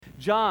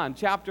John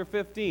chapter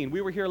 15.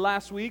 We were here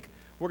last week.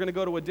 We're going to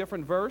go to a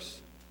different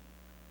verse.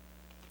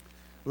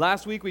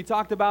 Last week we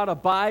talked about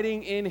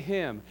abiding in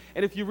Him.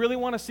 And if you really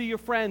want to see your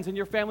friends and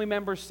your family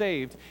members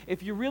saved,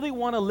 if you really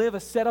want to live a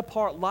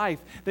set-apart life,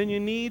 then you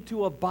need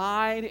to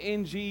abide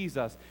in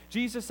Jesus.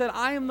 Jesus said,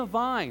 I am the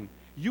vine.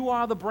 You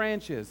are the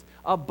branches.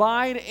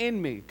 Abide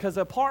in me, because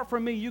apart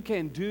from me, you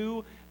can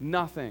do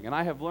nothing. And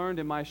I have learned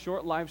in my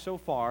short life so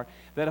far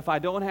that if I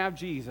don't have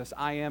Jesus,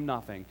 I am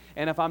nothing.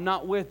 And if I'm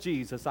not with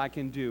Jesus, I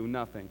can do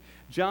nothing.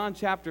 John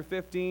chapter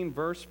 15,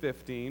 verse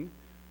 15,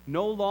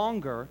 no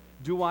longer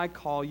do I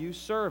call you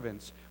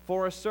servants,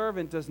 for a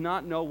servant does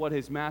not know what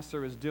his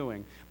master is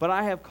doing. But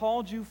I have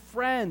called you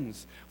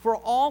friends, for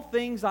all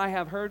things I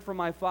have heard from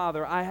my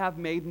Father I have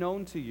made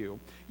known to you.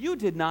 You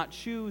did not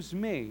choose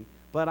me,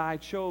 but I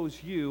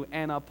chose you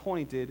and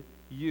appointed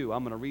you.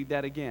 I'm going to read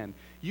that again.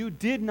 You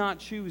did not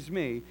choose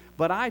me,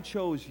 but I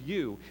chose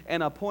you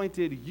and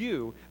appointed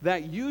you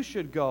that you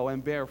should go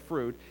and bear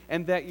fruit,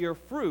 and that your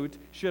fruit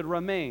should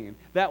remain,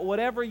 that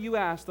whatever you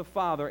ask the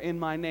Father in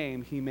my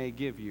name, He may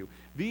give you.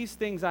 These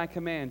things I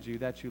command you,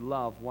 that you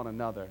love one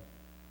another.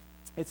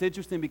 It's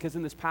interesting because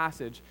in this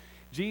passage,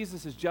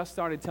 Jesus has just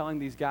started telling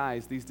these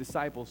guys, these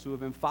disciples who have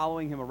been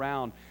following Him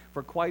around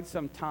for quite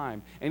some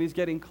time, and He's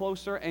getting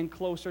closer and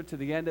closer to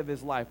the end of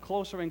His life,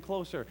 closer and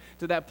closer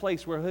to that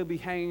place where He'll be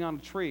hanging on a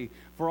tree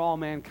for all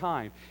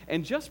mankind.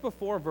 And just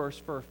before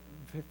verse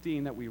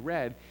 15 that we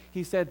read,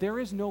 He said, there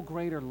is no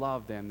greater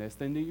love than this,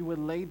 than that you would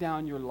lay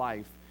down your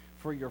life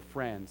for your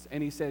friends.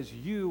 And He says,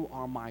 you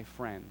are my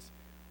friends.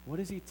 What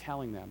is He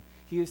telling them?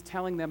 He is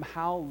telling them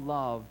how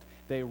loved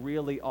they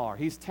really are.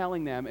 He's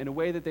telling them in a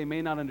way that they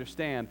may not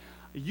understand,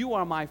 you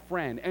are my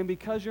friend, and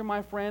because you're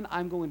my friend,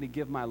 I'm going to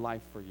give my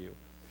life for you.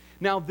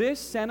 Now, this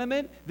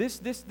sentiment,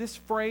 this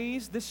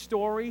phrase, this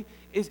story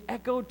is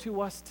echoed to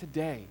us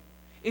today.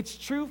 It's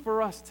true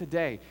for us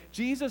today.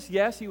 Jesus,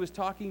 yes, He was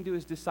talking to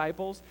His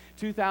disciples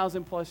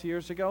 2,000 plus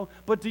years ago,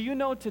 but do you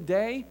know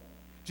today,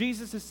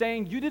 Jesus is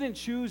saying, you didn't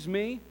choose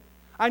me.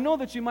 I know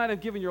that you might have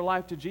given your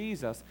life to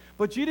Jesus,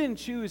 but you didn't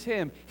choose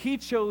Him. He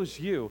chose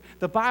you.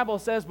 The Bible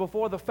says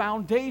before the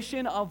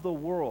foundation of the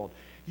world,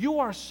 you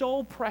are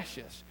so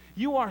precious.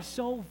 You are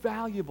so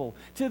valuable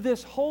to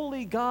this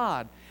holy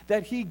God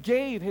that He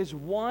gave His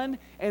one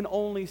and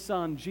only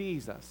Son,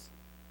 Jesus,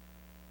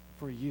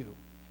 for you.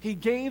 He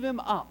gave Him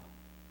up.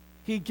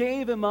 He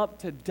gave Him up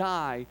to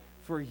die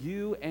for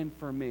you and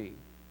for me.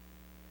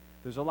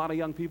 There's a lot of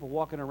young people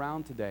walking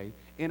around today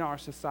in our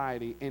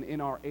society and in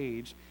our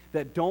age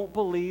that don't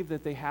believe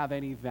that they have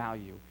any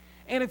value.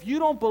 And if you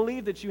don't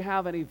believe that you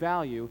have any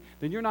value,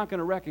 then you're not going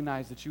to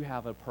recognize that you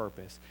have a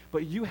purpose.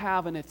 But you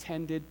have an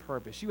intended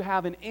purpose. You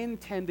have an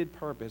intended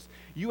purpose.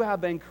 You have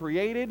been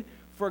created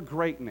for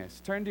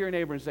greatness. Turn to your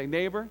neighbor and say,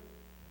 neighbor,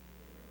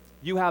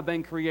 you have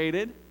been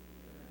created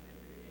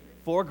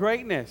for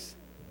greatness.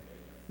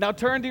 Now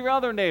turn to your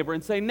other neighbor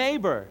and say,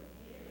 neighbor,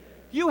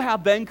 you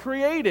have been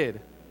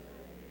created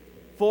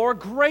for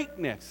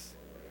greatness.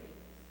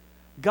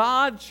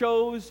 God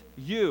chose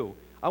you.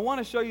 I want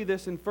to show you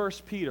this in 1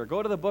 Peter.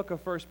 Go to the book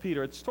of 1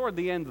 Peter. It's toward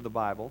the end of the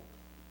Bible.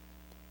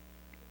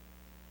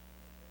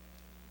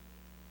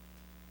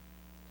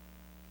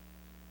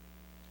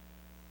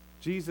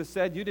 Jesus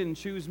said, you didn't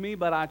choose me,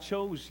 but I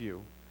chose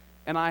you,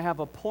 and I have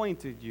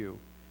appointed you.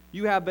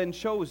 You have been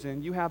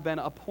chosen. You have been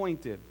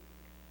appointed.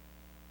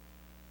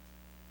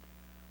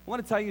 I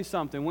want to tell you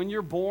something. When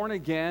you're born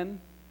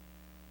again,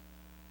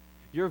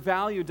 your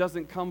value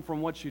doesn't come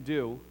from what you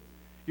do.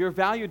 Your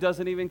value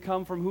doesn't even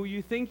come from who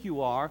you think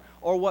you are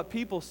or what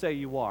people say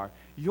you are.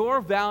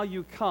 Your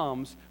value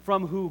comes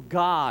from who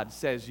God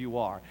says you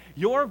are.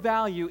 Your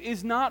value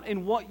is not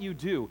in what you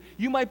do.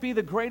 You might be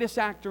the greatest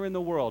actor in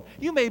the world.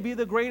 You may be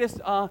the greatest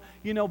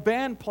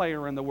band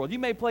player in the world. You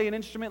may play an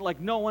instrument like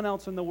no one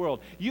else in the world.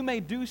 You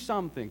may do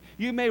something.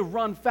 You may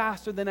run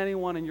faster than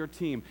anyone in your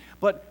team.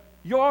 But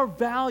your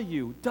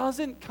value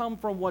doesn't come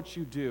from what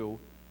you do.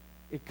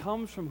 It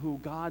comes from who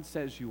God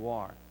says you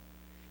are.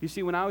 You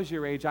see, when I was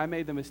your age, I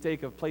made the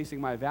mistake of placing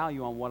my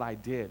value on what I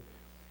did.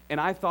 And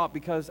I thought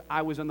because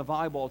I was on the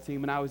volleyball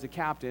team and I was a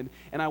captain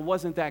and I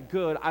wasn't that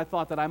good, I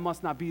thought that I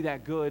must not be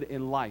that good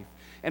in life.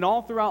 And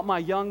all throughout my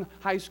young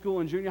high school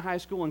and junior high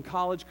school and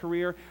college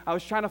career, I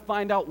was trying to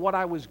find out what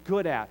I was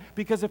good at.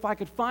 Because if I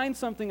could find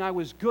something I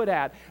was good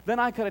at, then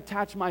I could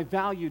attach my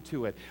value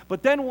to it.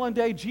 But then one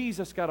day,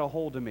 Jesus got a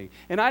hold of me.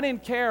 And I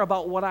didn't care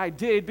about what I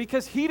did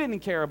because He didn't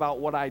care about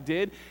what I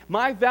did.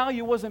 My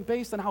value wasn't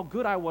based on how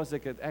good I was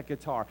at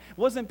guitar. It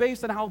wasn't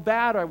based on how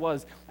bad I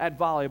was at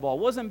volleyball.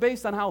 It wasn't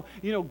based on how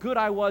good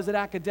I was at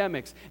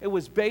academics. It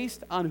was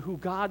based on who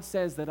God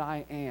says that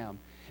I am.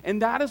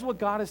 And that is what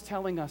God is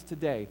telling us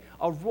today.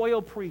 A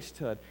royal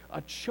priesthood, a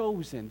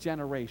chosen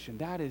generation.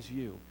 That is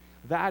you.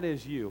 That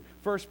is you.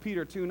 1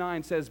 Peter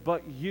 2:9 says,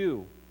 but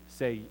you,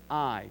 say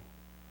I.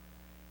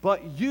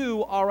 But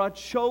you are a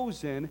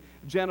chosen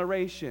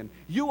generation.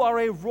 You are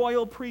a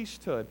royal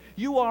priesthood.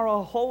 You are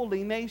a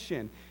holy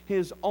nation,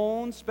 His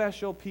own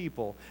special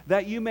people,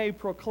 that you may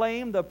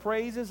proclaim the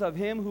praises of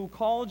Him who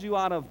called you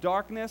out of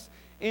darkness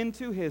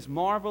into his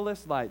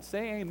marvelous light.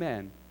 Say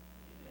amen.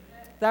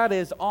 That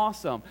is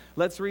awesome.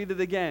 Let's read it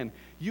again.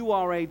 You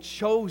are a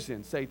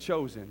chosen, say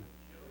chosen,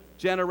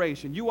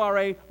 generation. You are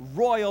a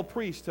royal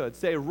priesthood,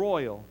 say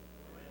royal.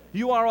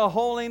 You are a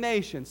holy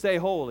nation, say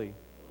holy.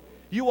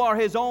 You are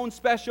his own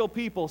special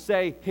people,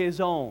 say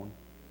his own.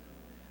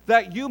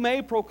 That you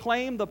may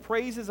proclaim the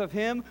praises of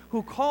him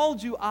who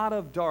called you out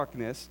of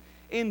darkness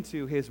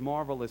into his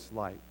marvelous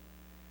light.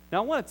 Now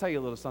I want to tell you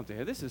a little something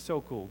here. This is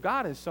so cool.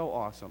 God is so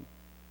awesome.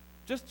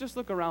 Just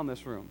look around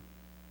this room.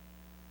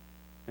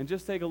 And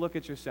just take a look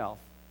at yourself.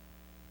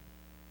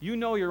 You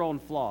know your own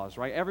flaws,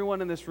 right?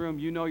 Everyone in this room,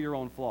 you know your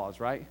own flaws,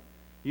 right?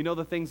 You know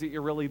the things that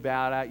you're really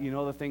bad at. You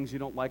know the things you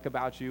don't like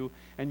about you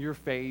and your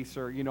face,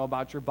 or, you know,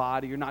 about your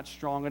body. You're not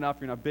strong enough.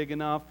 You're not big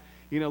enough.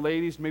 You know,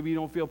 ladies, maybe you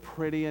don't feel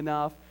pretty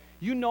enough.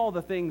 You know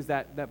the things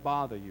that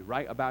bother you,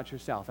 right, about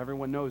yourself.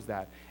 Everyone knows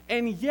that.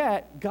 And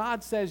yet,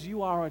 God says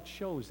you are a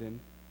chosen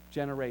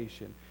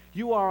generation.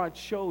 You are a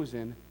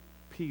chosen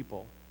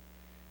people.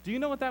 Do you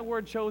know what that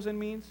word chosen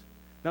means?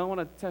 Now I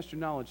want to test your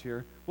knowledge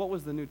here. What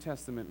was the New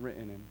Testament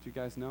written in? Do you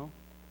guys know?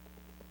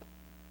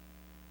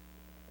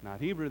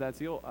 Not Hebrew, that's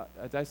the Old,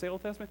 did I say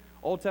Old Testament?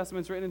 Old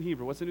Testament's written in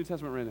Hebrew. What's the New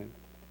Testament written in?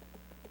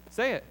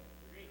 Say it.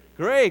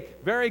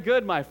 Greek. Very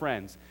good, my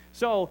friends.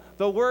 So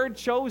the word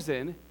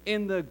chosen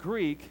in the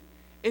Greek,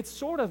 it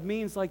sort of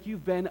means like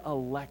you've been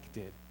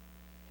elected.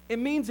 It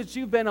means that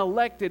you've been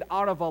elected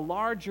out of a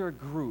larger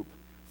group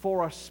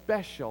for a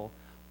special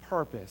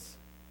purpose.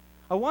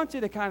 I want you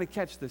to kind of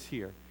catch this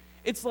here.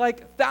 It's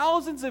like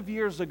thousands of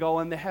years ago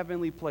in the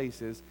heavenly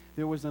places,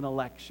 there was an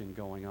election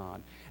going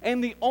on.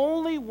 And the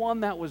only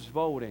one that was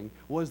voting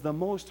was the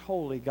most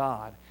holy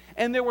God.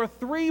 And there were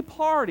three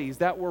parties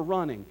that were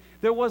running.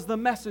 There was the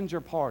messenger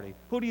party.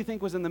 Who do you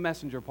think was in the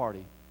messenger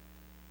party?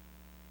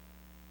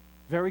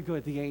 Very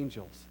good, the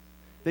angels.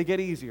 They get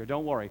easier,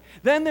 don't worry.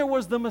 Then there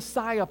was the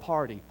Messiah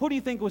party. Who do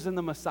you think was in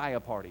the Messiah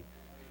party?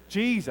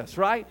 Jesus,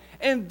 right?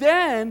 And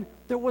then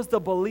there was the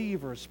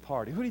believers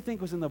party. Who do you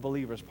think was in the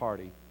believers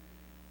party?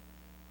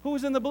 Who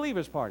was in the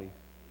believers party?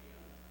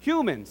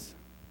 Humans.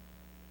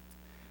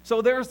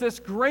 So there's this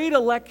great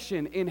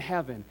election in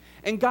heaven.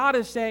 And God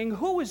is saying,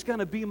 who is going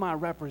to be my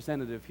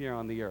representative here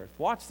on the earth?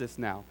 Watch this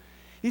now.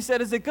 He said,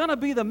 is it going to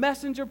be the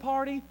messenger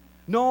party?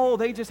 No,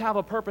 they just have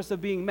a purpose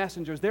of being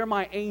messengers. They're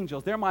my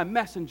angels. They're my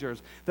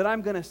messengers that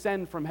I'm going to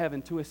send from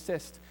heaven to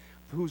assist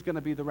who's going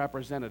to be the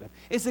representative.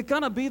 Is it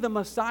going to be the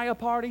Messiah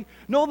party?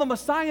 No, the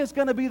Messiah is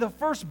going to be the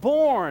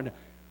firstborn.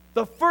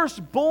 The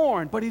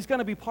firstborn, but he's going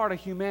to be part of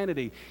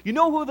humanity. You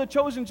know who the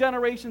chosen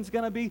generation is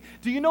going to be?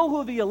 Do you know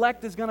who the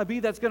elect is going to be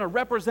that's going to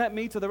represent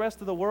me to the rest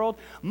of the world?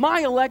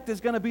 My elect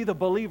is going to be the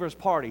believers'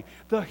 party,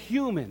 the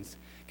humans.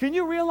 Can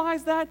you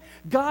realize that?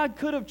 God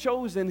could have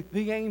chosen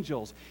the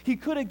angels. He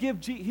could have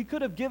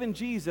given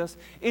Jesus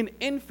an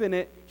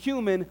infinite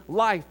human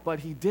life, but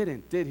he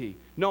didn't, did he?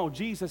 No,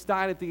 Jesus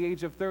died at the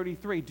age of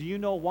 33. Do you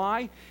know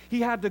why?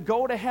 He had to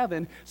go to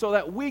heaven so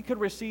that we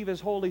could receive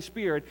his Holy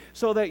Spirit,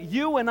 so that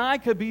you and I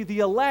could be the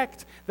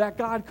elect that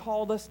God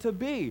called us to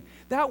be.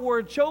 That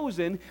word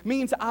chosen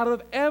means out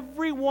of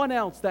everyone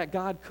else that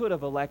God could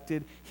have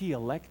elected, he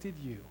elected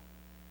you.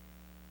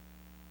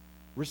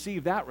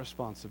 Receive that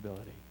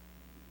responsibility.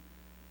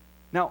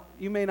 Now,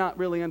 you may not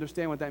really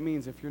understand what that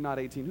means if you're not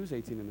 18. Who's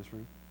 18 in this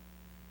room?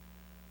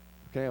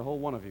 Okay, a whole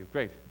one of you.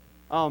 Great.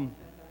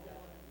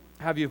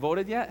 Have you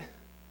voted yet?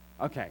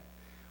 Okay.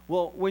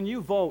 Well, when you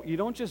vote, you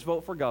don't just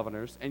vote for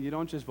governors and you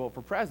don't just vote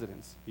for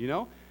presidents, you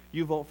know?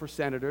 You vote for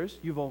senators,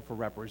 you vote for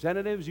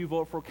representatives, you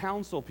vote for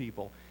council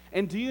people.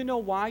 And do you know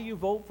why you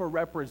vote for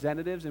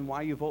representatives and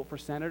why you vote for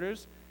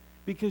senators?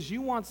 Because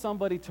you want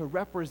somebody to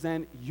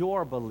represent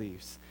your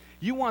beliefs.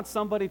 You want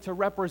somebody to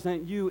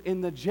represent you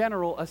in the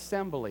General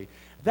Assembly.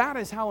 That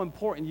is how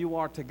important you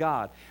are to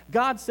God.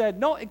 God said,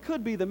 no, it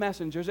could be the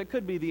messengers, it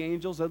could be the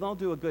angels, and they'll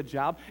do a good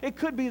job. It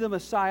could be the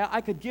Messiah.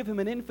 I could give him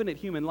an infinite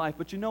human life,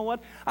 but you know what?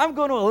 I'm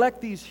going to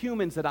elect these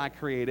humans that I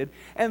created,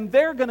 and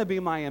they're going to be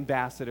my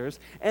ambassadors,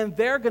 and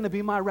they're going to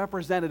be my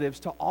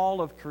representatives to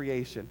all of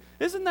creation.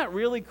 Isn't that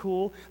really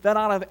cool that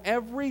out of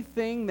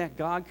everything that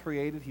God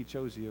created, he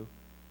chose you?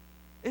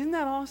 Isn't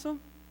that awesome?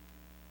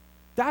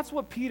 That's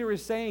what Peter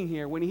is saying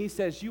here when he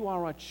says you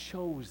are a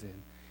chosen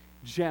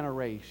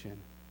generation.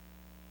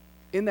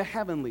 In the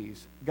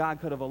heavenlies, God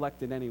could have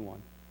elected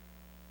anyone.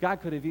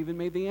 God could have even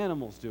made the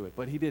animals do it,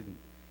 but he didn't.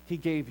 He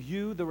gave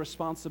you the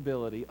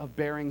responsibility of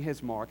bearing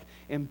his mark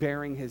and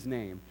bearing his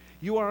name.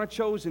 You are a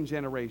chosen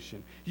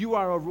generation. You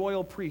are a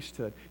royal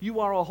priesthood.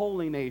 You are a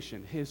holy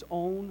nation, his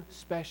own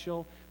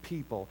special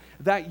people,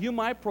 that you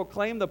might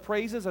proclaim the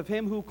praises of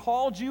him who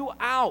called you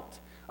out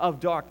of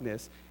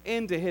darkness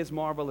into his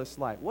marvelous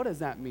light. What does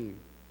that mean?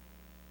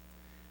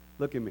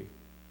 Look at me.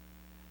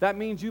 That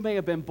means you may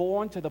have been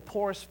born to the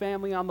poorest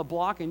family on the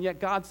block, and yet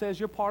God says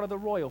you're part of the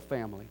royal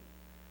family.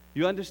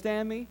 You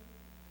understand me?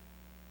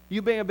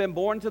 You may have been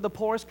born to the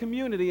poorest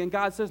community, and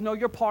God says, no,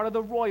 you're part of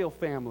the royal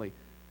family.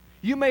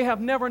 You may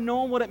have never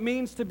known what it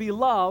means to be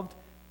loved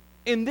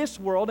in this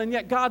world, and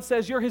yet God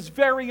says you're his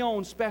very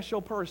own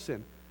special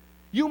person.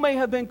 You may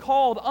have been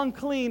called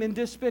unclean and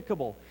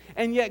despicable,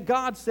 and yet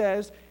God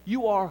says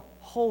you are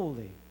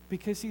holy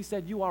because he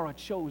said you are a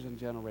chosen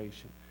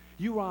generation.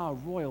 You are a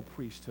royal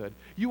priesthood.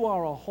 You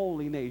are a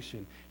holy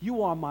nation.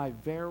 You are my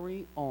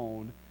very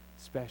own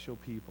special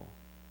people.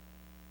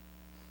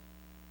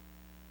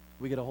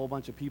 We get a whole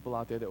bunch of people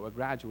out there that were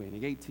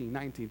graduating, 18,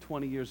 19,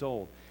 20 years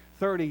old,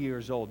 30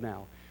 years old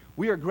now.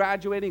 We are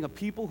graduating of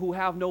people who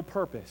have no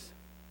purpose.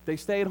 They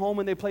stay at home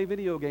and they play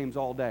video games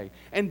all day.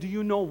 And do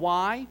you know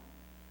why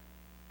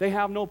they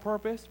have no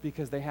purpose?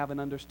 Because they haven't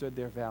understood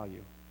their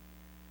value.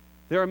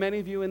 There are many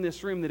of you in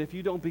this room that if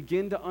you don't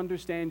begin to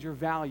understand your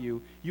value,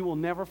 you will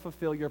never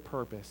fulfill your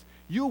purpose.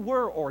 You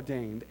were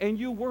ordained and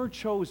you were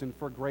chosen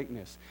for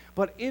greatness.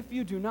 But if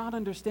you do not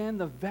understand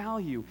the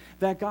value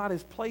that God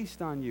has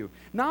placed on you,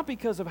 not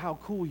because of how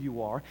cool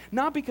you are,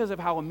 not because of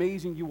how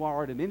amazing you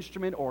are at an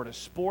instrument or at a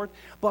sport,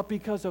 but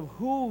because of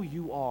who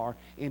you are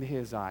in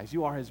his eyes.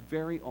 You are his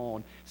very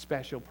own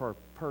special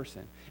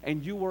person.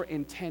 And you were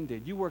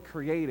intended, you were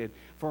created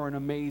for an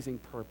amazing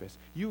purpose.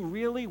 You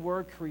really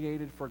were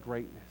created for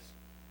greatness.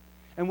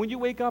 And when you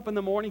wake up in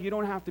the morning, you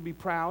don't have to be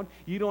proud.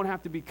 You don't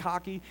have to be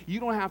cocky.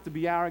 You don't have to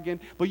be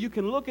arrogant. But you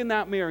can look in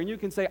that mirror and you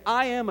can say,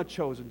 I am a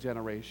chosen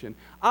generation.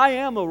 I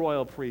am a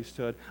royal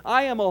priesthood.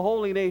 I am a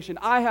holy nation.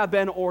 I have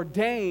been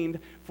ordained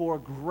for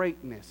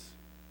greatness.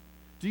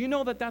 Do you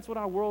know that that's what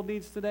our world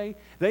needs today?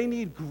 They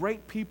need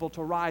great people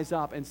to rise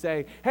up and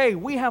say, hey,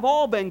 we have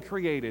all been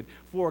created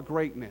for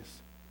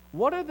greatness.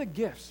 What are the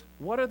gifts?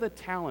 What are the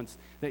talents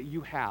that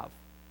you have?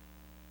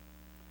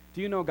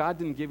 Do you know God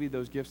didn't give you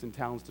those gifts and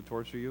talents to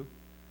torture you?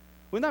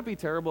 Wouldn't that be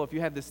terrible if you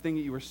had this thing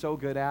that you were so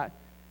good at,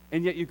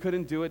 and yet you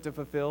couldn't do it to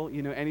fulfill,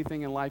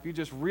 anything in life? You're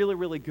just really,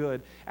 really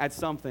good at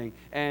something,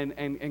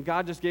 and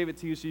God just gave it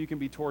to you so you can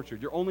be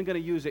tortured. You're only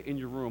going to use it in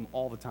your room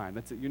all the time.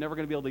 That's it. You're never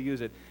going to be able to use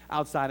it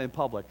outside in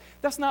public.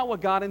 That's not what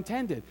God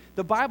intended.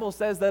 The Bible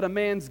says that a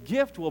man's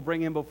gift will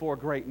bring him before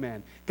great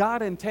men.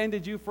 God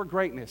intended you for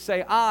greatness.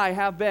 Say, I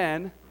have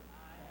been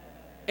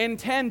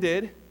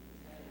intended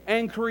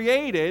and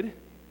created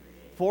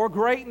for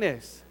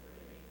greatness.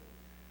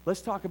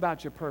 Let's talk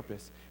about your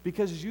purpose.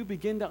 Because as you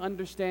begin to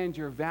understand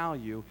your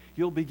value,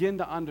 you'll begin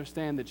to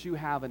understand that you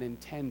have an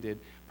intended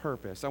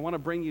purpose. I want to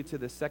bring you to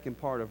the second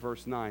part of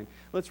verse 9.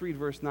 Let's read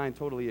verse 9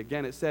 totally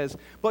again. It says,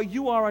 but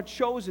you are a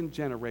chosen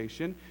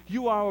generation.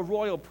 You are a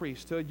royal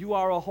priesthood. You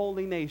are a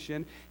holy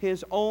nation,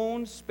 his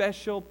own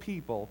special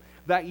people,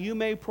 that you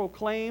may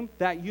proclaim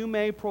the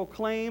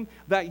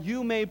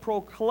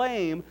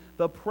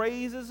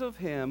praises of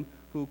him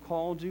who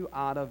called you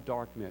out of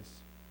darkness.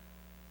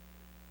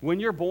 When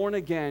you're born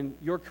again,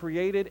 your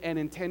created and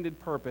intended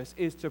purpose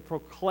is to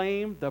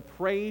proclaim the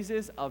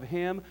praises of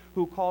him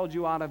who called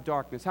you out of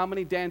darkness. How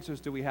many dancers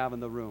do we have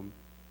in the room?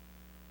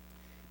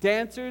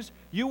 Dancers,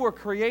 you were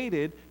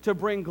created to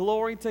bring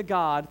glory to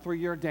God through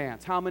your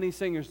dance. How many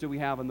singers do we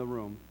have in the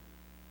room?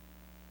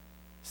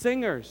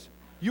 Singers,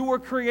 you were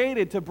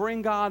created to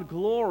bring God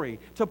glory,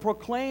 to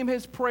proclaim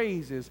his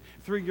praises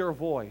through your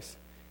voice.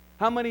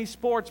 How many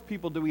sports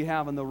people do we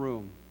have in the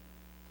room?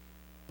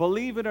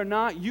 Believe it or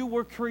not, you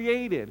were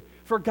created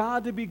for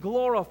God to be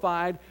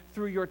glorified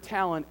through your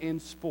talent in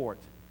sport.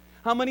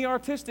 How many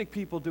artistic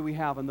people do we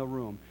have in the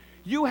room?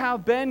 You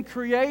have been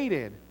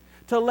created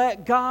to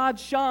let God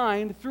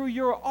shine through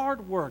your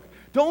artwork.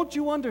 Don't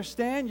you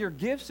understand your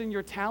gifts and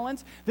your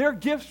talents? They're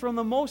gifts from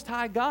the Most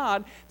High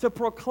God to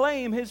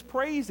proclaim his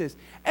praises.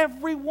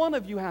 Every one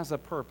of you has a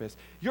purpose.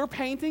 Your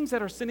paintings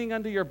that are sitting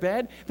under your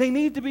bed, they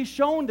need to be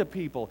shown to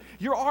people.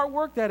 Your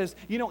artwork that is,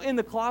 in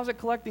the closet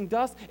collecting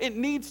dust, it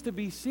needs to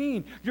be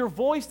seen. Your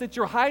voice that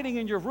you're hiding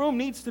in your room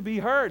needs to be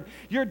heard.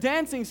 Your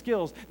dancing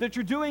skills that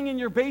you're doing in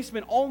your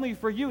basement only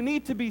for you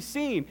need to be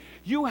seen.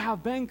 You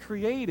have been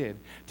created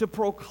to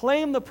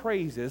proclaim the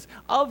praises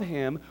of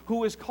him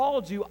who has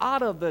called you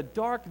out of the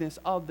darkness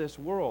of this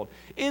world.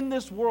 In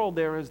this world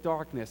there is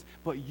darkness,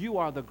 but you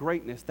are the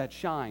greatness that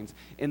shines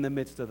in the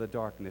midst of the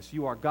darkness.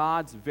 You are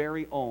God's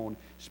very own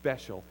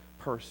special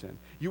person.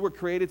 You were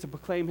created to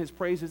proclaim his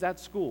praises at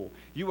school.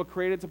 You were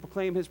created to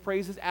proclaim his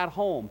praises at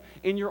home,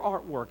 in your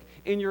artwork,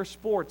 in your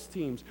sports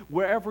teams,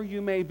 wherever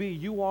you may be.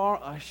 You are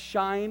a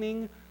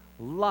shining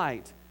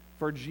light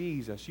for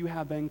Jesus. You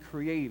have been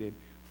created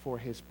for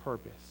his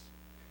purpose.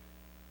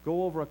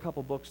 Go over a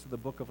couple books to the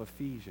book of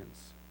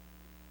Ephesians.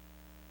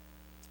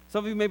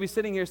 Some of you may be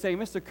sitting here saying,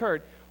 Mr.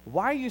 Kurt,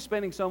 why are you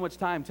spending so much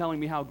time telling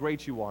me how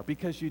great you are?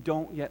 Because you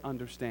don't yet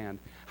understand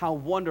how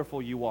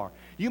wonderful you are.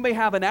 You may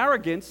have an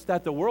arrogance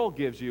that the world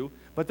gives you,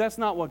 but that's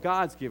not what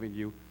God's given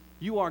you.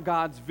 You are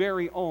God's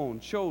very own,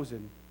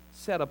 chosen,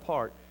 set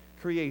apart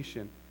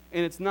creation.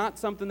 And it's not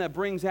something that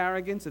brings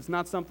arrogance. It's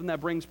not something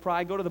that brings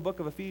pride. Go to the book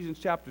of Ephesians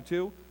chapter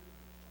 2.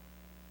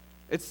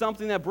 It's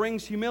something that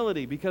brings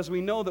humility because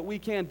we know that we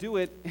can't do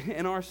it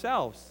in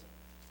ourselves.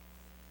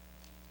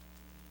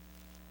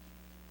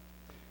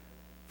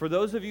 For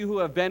those of you who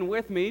have been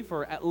with me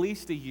for at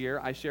least a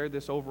year, I shared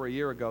this over a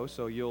year ago,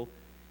 so you'll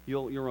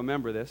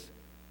remember this.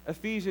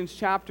 Ephesians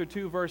chapter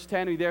 2, verse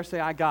 10, we dare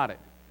say, I got it.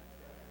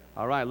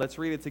 All right, let's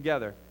read it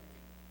together.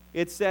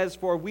 It says,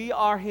 for we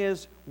are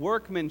his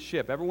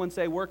workmanship. Everyone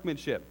say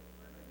workmanship.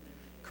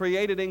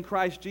 Created in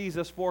Christ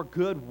Jesus for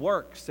good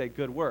works. Say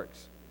good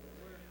works.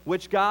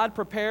 Which God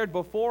prepared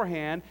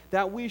beforehand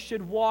that we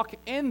should walk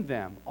in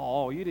them.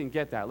 Oh, you didn't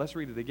get that. Let's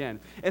read it again.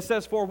 It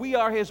says, for we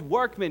are his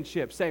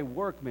workmanship. Say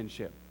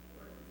workmanship.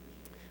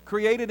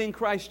 Created in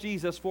Christ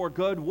Jesus for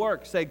good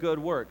works. Say good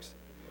works.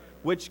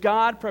 Which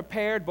God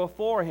prepared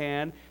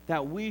beforehand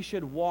that we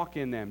should walk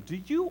in them. Do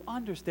you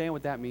understand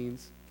what that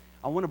means?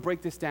 I want to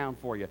break this down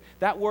for you.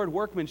 That word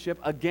workmanship,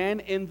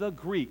 again in the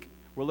Greek.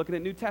 We're looking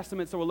at New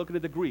Testament, so we're looking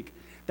at the Greek.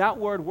 That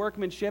word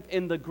workmanship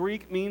in the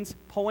Greek means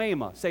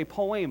poema. Say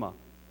poema.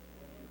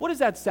 What does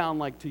that sound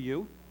like to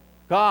you?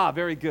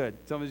 Very good.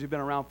 Some of you have been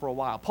around for a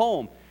while.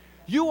 Poem.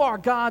 You are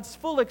God's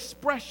full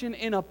expression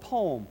in a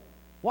poem.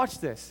 Watch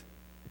this.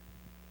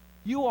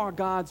 You are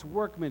God's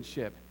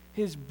workmanship,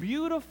 his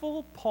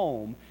beautiful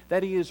poem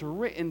that he has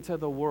written to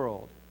the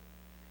world.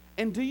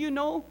 And do you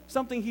know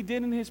something he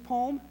did in his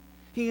poem?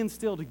 He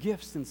instilled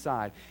gifts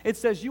inside. It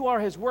says you are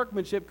his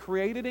workmanship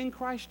created in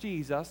Christ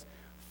Jesus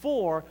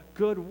for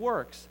good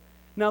works.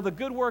 Now the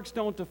good works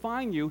don't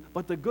define you,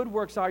 but the good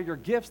works are your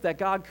gifts that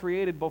God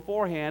created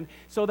beforehand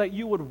so that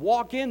you would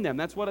walk in them.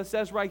 That's what it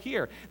says right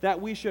here,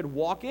 that we should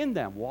walk in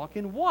them. Walk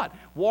in what?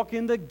 Walk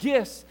in the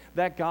gifts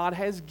that God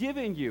has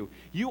given you.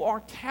 You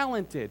are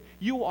talented.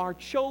 You are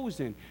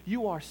chosen.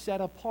 You are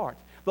set apart.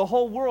 The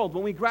whole world,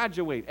 when we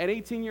graduate at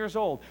 18 years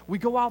old, we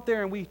go out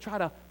there and we try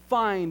to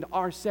find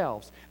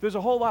ourselves. There's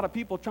a whole lot of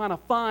people trying to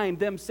find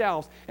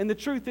themselves. And the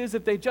truth is,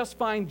 if they just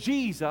find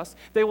Jesus,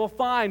 they will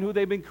find who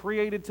they've been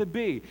created to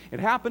be. It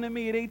happened to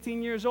me at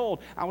 18 years old.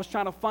 I was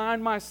trying to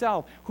find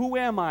myself. Who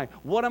am I?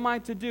 What am I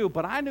to do?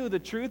 But I knew the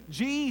truth.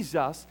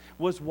 Jesus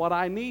was what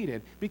I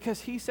needed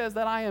because he says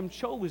that I am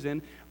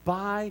chosen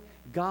by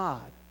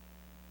God.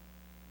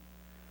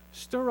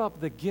 Stir up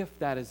the gift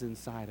that is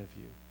inside of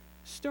you.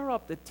 Stir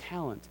up the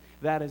talent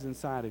that is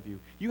inside of you.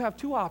 You have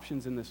two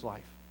options in this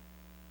life.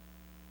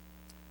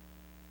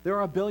 There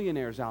are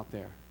billionaires out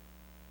there,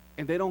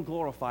 and they don't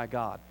glorify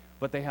God,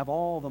 but they have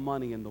all the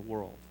money in the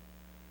world.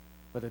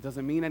 But it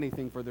doesn't mean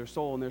anything for their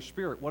soul and their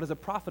spirit. What does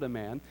it profit a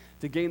man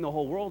to gain the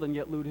whole world and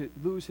yet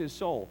lose his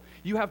soul?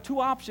 You have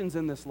two options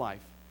in this life.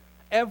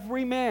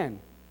 Every man,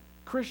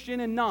 Christian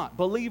and not,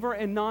 believer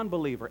and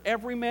non-believer,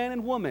 every man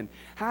and woman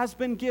has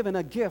been given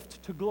a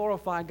gift to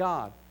glorify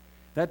God.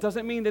 That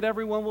doesn't mean that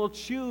everyone will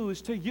choose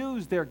to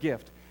use their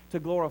gift to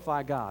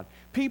glorify God.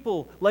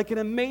 People like an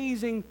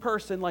amazing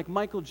person like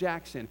Michael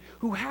Jackson,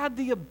 who had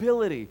the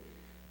ability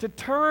to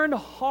turn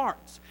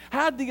hearts,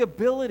 had the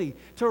ability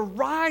to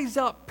rise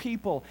up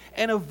people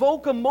and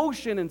evoke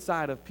emotion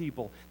inside of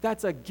people.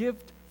 That's a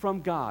gift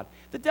from God.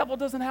 The devil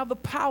doesn't have the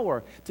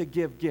power to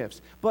give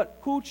gifts, but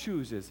who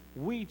chooses?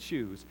 We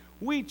choose.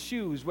 We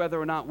choose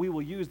whether or not we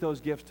will use those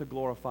gifts to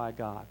glorify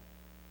God.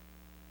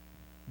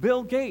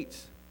 Bill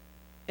Gates,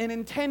 an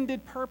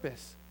intended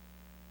purpose.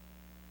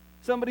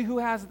 Somebody who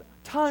has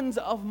tons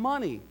of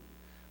money,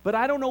 but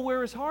I don't know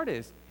where his heart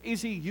is.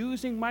 Is he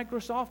using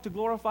Microsoft to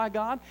glorify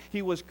God?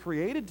 He was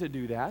created to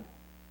do that.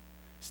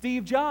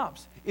 Steve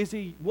Jobs,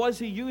 was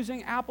he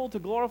using Apple to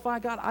glorify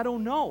God? I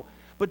don't know.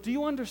 But do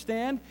you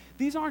understand?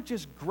 These aren't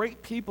just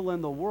great people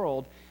in the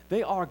world.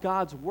 They are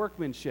God's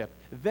workmanship.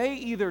 They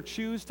either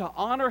choose to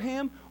honor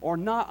him or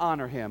not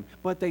honor him,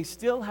 but they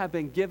still have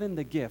been given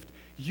the gift.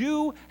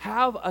 You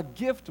have a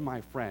gift,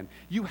 my friend.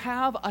 You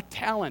have a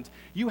talent.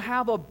 You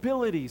have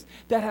abilities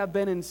that have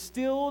been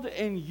instilled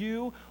in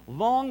you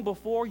long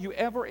before you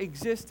ever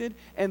existed,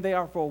 and they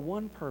are for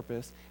one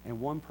purpose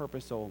and one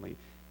purpose only,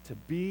 to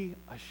be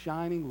a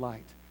shining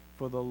light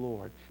for the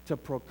Lord, to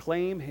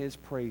proclaim his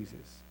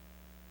praises.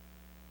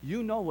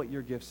 You know what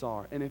your gifts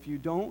are, and if you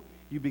don't,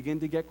 you begin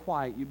to get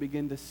quiet. You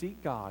begin to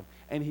seek God,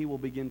 and he will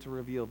begin to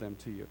reveal them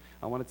to you.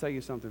 I want to tell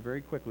you something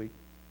very quickly.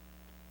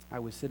 I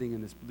was sitting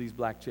in these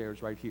black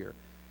chairs right here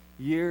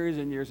years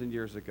and years and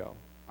years ago.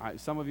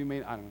 Some of you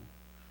may, I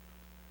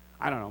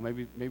don't know,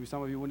 maybe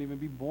some of you wouldn't even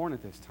be born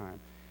at this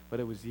time, but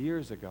it was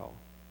years ago.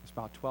 I was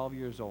about 12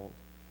 years old.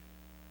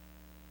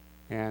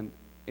 And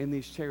in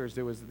these chairs,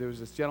 there was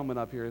this gentleman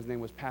up here. His name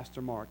was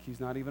Pastor Mark. He's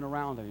not even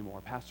around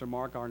anymore. Pastor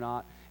Mark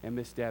Arnott and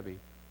Miss Debbie.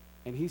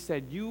 And he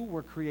said, you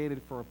were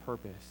created for a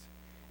purpose.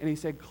 And he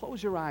said,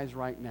 close your eyes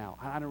right now.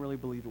 I don't really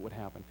believe it would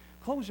happen.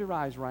 Close your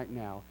eyes right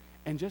now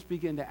and just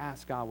begin to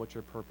ask God what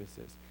your purpose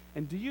is.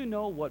 And do you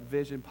know what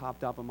vision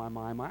popped up in my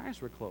mind? My eyes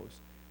were closed.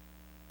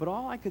 But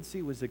all I could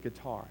see was a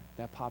guitar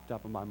that popped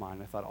up in my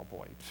mind. I thought, oh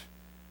boy,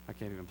 I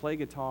can't even play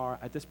guitar.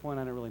 At this point,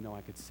 I didn't really know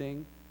I could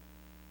sing.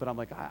 But I'm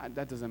like,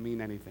 that doesn't mean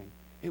anything.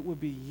 It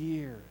would be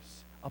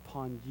years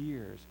upon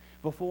years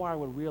before I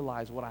would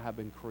realize what I have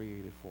been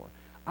created for.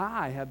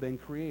 I have been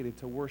created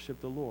to worship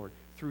the Lord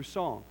through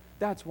song.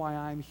 That's why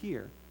I'm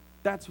here.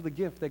 That's the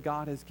gift that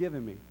God has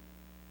given me.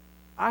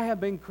 I have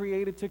been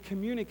created to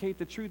communicate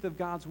the truth of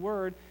God's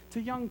word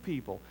to young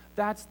people.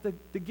 That's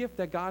the gift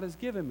that God has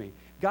given me.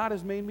 God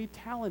has made me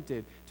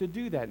talented to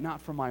do that,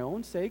 not for my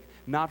own sake,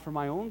 not for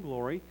my own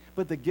glory,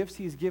 but the gifts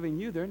he's given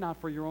you, they're not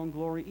for your own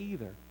glory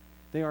either.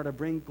 They are to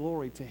bring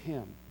glory to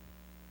him.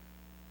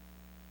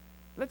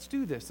 Let's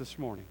do this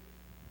morning.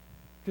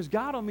 Because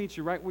God will meet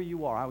you right where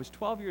you are. I was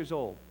 12 years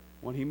old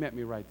when he met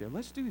me right there.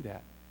 Let's do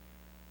that.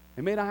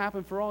 It may not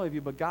happen for all of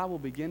you, but God will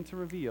begin to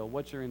reveal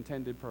what your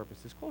intended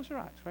purpose is. Close your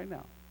eyes right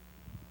now.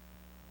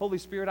 Holy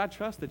Spirit, I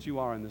trust that you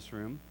are in this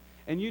room.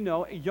 And you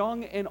know,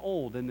 young and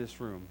old in this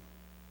room.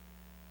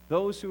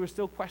 Those who are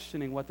still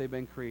questioning what they've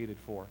been created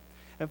for.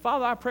 And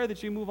Father, I pray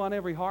that you move on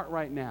every heart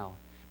right now.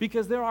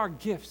 Because there are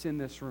gifts in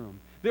this room.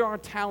 There are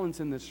talents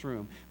in this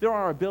room. There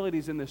are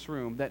abilities in this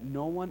room that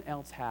no one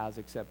else has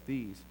except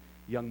these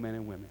young men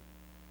and women.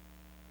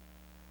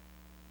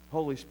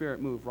 Holy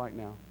Spirit, move right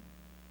now.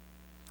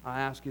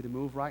 I ask you to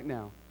move right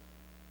now.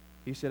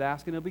 He said,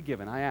 ask and it'll be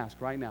given. I ask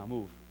right now,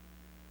 move.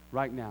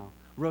 Right now.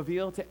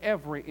 Reveal to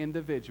every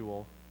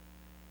individual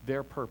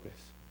their purpose.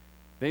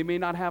 They may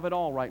not have it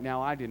all right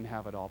now. I didn't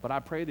have it all. But I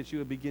pray that you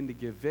would begin to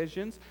give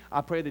visions.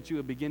 I pray that you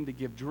would begin to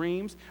give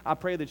dreams. I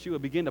pray that you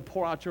would begin to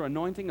pour out your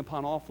anointing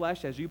upon all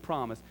flesh as you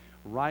promised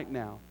right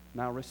now.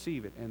 Now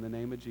receive it in the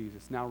name of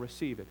Jesus. Now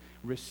receive it.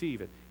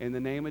 Receive it in the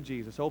name of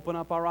Jesus. Open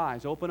up our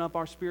eyes. Open up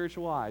our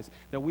spiritual eyes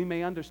that we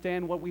may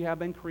understand what we have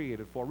been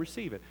created for.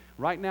 Receive it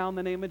right now in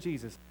the name of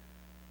Jesus.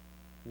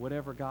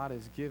 Whatever God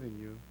has given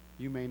you,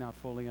 you may not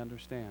fully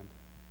understand.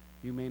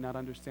 You may not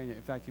understand it.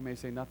 In fact, you may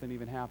say nothing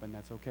even happened.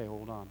 That's okay.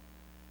 Hold on.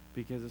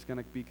 Because it's going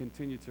to be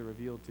continued to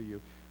reveal to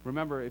you.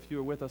 Remember, if you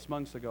were with us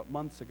months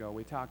ago,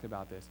 we talked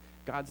about this.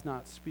 God's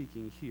not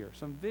speaking here.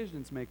 Some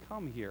visions may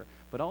come here,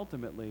 but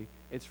ultimately,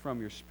 it's from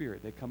your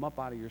spirit. They come up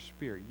out of your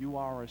spirit. You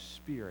are a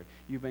spirit.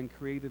 You've been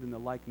created in the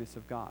likeness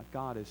of God.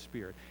 God is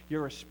spirit.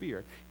 You're a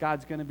spirit.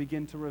 God's going to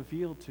begin to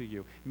reveal to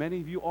you.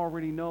 Many of you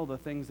already know the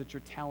things that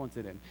you're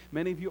talented in.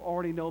 Many of you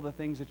already know the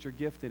things that you're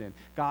gifted in.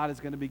 God is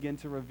going to begin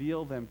to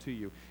reveal them to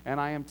you. And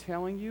I am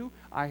telling you,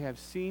 I have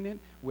seen it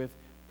with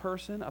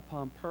person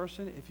upon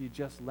person. If you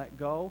just let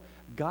go,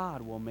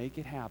 God will make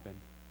it happen.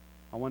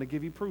 I want to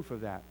give you proof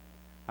of that.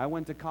 I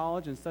went to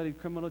college and studied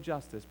criminal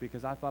justice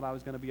because I thought I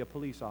was going to be a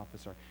police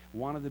officer,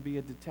 wanted to be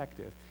a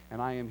detective, and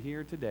I am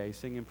here today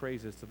singing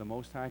praises to the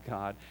Most High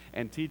God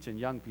and teaching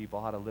young people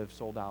how to live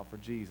sold out for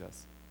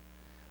Jesus.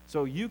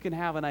 So you can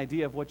have an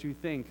idea of what you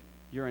think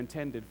you're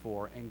intended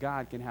for, and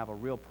God can have a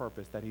real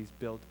purpose that he's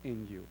built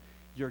in you.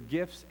 Your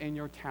gifts and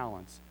your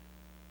talents,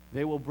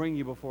 they will bring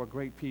you before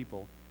great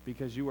people,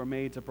 because you were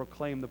made to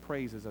proclaim the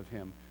praises of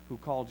him who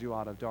called you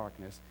out of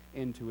darkness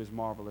into his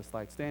marvelous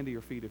light. Stand to your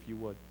feet if you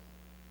would.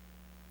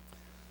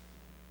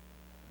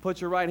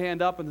 Put your right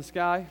hand up in the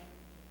sky.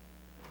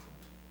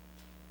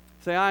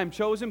 Say, I am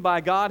chosen by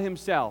God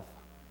himself.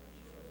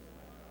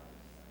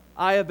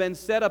 I have been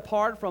set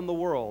apart from the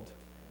world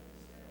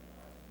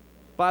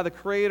by the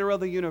creator of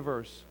the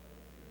universe.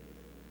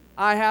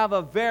 I have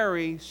a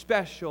very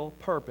special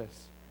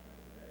purpose.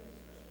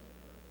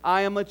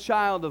 I am a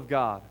child of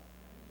God.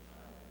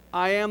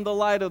 I am the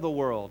light of the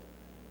world.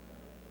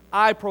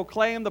 I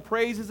proclaim the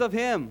praises of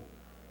him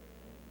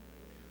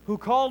who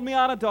called me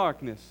out of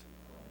darkness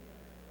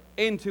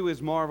into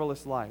his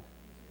marvelous light.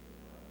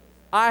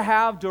 I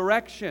have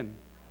direction,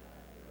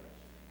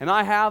 and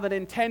I have an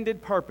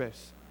intended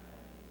purpose.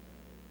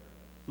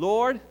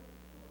 Lord,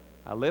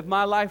 I live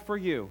my life for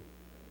you,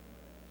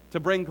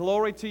 to bring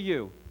glory to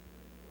you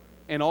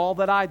in all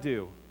that I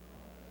do.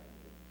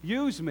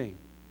 Use me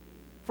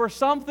for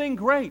something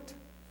great.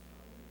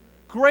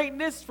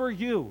 Greatness for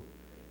you.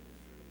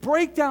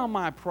 Break down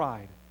my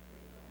pride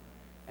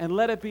and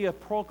let it be a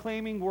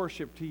proclaiming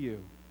worship to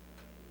you.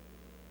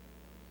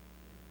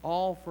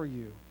 All for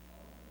you.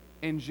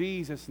 In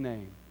Jesus'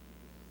 name.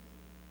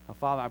 Now,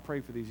 Father, I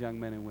pray for these young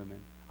men and women.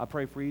 I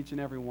pray for each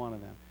and every one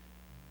of them.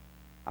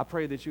 I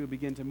pray that you would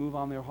begin to move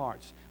on their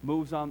hearts,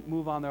 move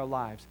on their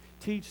lives.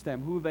 Teach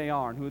them who they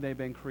are and who they've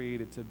been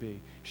created to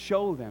be.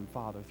 Show them,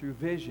 Father, through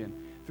vision,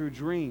 through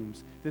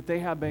dreams, that they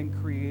have been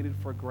created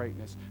for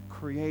greatness.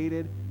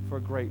 Created for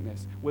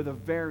greatness with a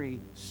very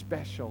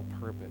special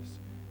purpose.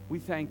 We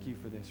thank you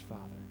for this,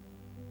 Father.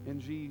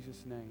 In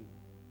Jesus' name.